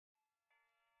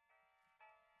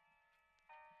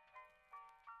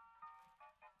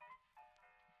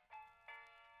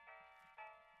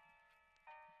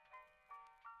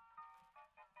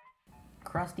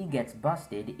Krusty Gets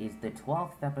Busted is the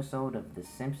 12th episode of The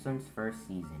Simpsons' first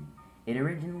season. It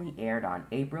originally aired on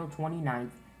April 29,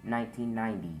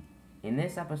 1990. In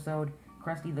this episode,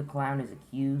 Krusty the Clown is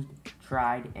accused,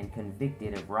 tried, and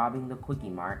convicted of robbing the Quickie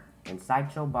Mart, and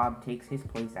Sideshow Bob takes his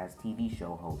place as TV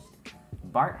show host.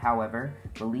 Bart, however,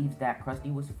 believes that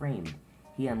Krusty was framed.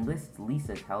 He enlists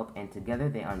Lisa's help, and together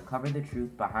they uncover the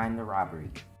truth behind the robbery.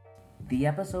 The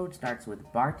episode starts with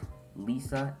Bart,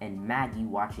 Lisa, and Maggie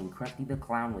watching Krusty the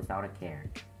Clown without a care,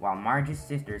 while Marge's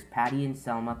sisters Patty and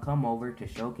Selma come over to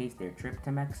showcase their trip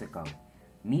to Mexico.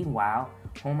 Meanwhile,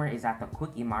 Homer is at the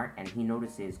Quickie Mart and he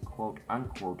notices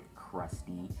quote-unquote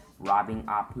Krusty robbing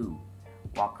Apu.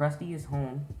 While Krusty is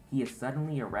home, he is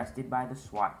suddenly arrested by the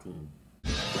SWAT team.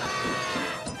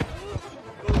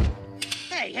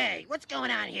 Hey, what's going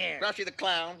on here? Krusty the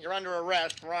Clown, you're under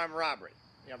arrest for armed robbery.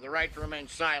 You have the right to remain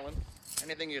silent.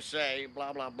 Anything you say,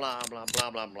 blah, blah, blah, blah, blah,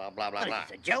 blah, blah, blah, blah, What, blah. is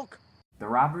this a joke? The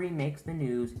robbery makes the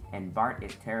news and Bart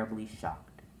is terribly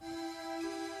shocked.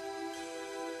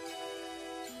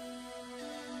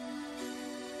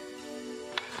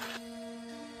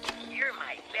 You're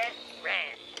my best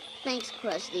friend. Thanks,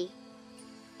 Krusty.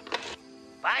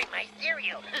 Buy my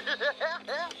cereal.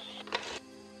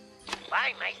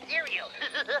 Buy my cereal.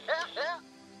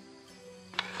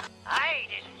 I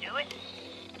didn't do it.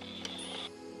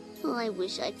 Oh, I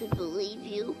wish I could believe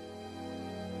you.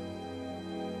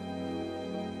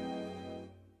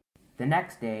 The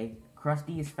next day,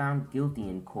 Krusty is found guilty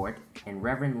in court, and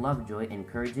Reverend Lovejoy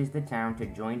encourages the town to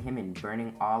join him in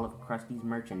burning all of Krusty's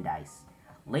merchandise.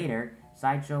 Later,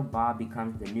 Sideshow Bob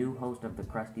becomes the new host of the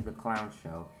Krusty the Clown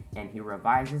show, and he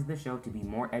revises the show to be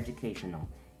more educational.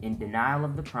 In denial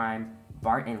of the crime,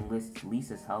 Bart enlists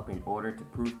Lisa's help in order to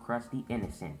prove Krusty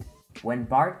innocent. When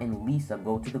Bart and Lisa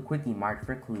go to the Quickie Mart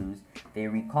for clues, they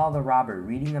recall the robber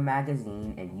reading a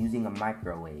magazine and using a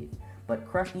microwave.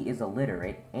 But Krusty is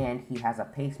illiterate and he has a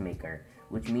pacemaker,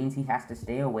 which means he has to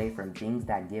stay away from things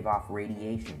that give off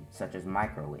radiation, such as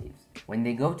microwaves. When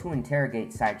they go to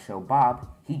interrogate Sideshow Bob,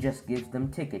 he just gives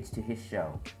them tickets to his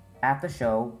show. At the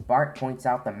show, Bart points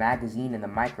out the magazine and the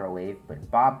microwave,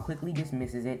 but Bob quickly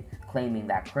dismisses it, claiming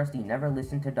that Krusty never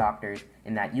listened to doctors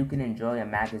and that you can enjoy a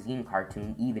magazine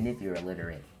cartoon even if you're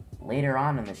illiterate. Later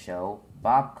on in the show,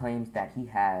 Bob claims that he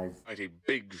has mighty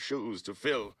big shoes to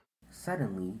fill.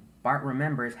 Suddenly, Bart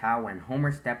remembers how when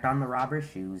Homer stepped on the robber's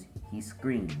shoes, he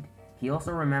screamed. He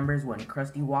also remembers when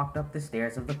Krusty walked up the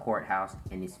stairs of the courthouse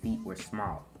and his feet were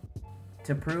small.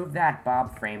 To prove that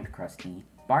Bob framed Krusty,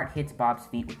 Bart hits Bob's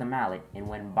feet with a mallet, and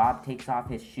when Bob takes off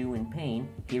his shoe in pain,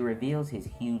 he reveals his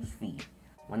huge feet.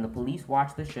 When the police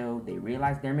watch the show, they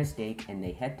realize their mistake and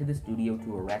they head to the studio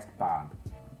to arrest Bob.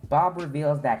 Bob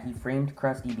reveals that he framed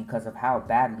Krusty because of how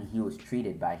badly he was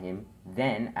treated by him.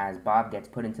 Then, as Bob gets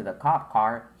put into the cop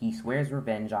car, he swears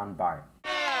revenge on Bart.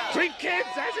 Treat kids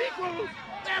as equals!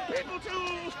 They're people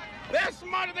too! They're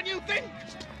smarter than you think!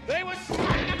 They were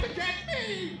smart enough to get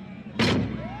me!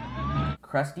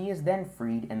 Krusty is then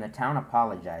freed and the town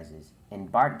apologizes, and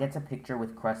Bart gets a picture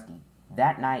with Krusty.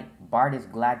 That night, Bart is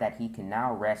glad that he can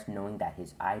now rest knowing that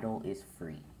his idol is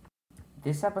free.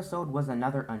 This episode was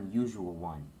another unusual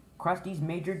one. Krusty's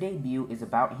major debut is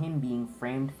about him being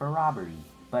framed for robbery,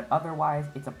 but otherwise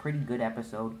it's a pretty good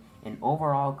episode, and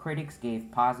overall critics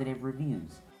gave positive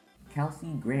reviews.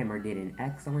 Kelsey Grammer did an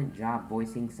excellent job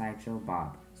voicing Sideshow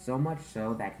Bob, so much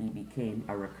so that he became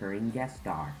a recurring guest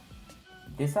star.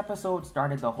 This episode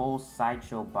started the whole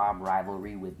Sideshow Bob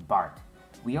rivalry with Bart.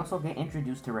 We also get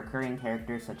introduced to recurring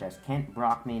characters such as Kent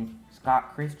Brockman,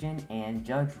 Scott Christian, and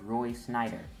Judge Roy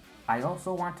Snyder. I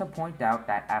also want to point out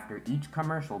that after each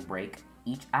commercial break,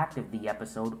 each act of the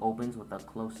episode opens with a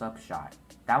close-up shot.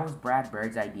 That was Brad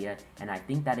Bird's idea, and I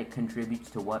think that it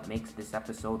contributes to what makes this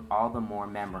episode all the more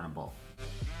memorable.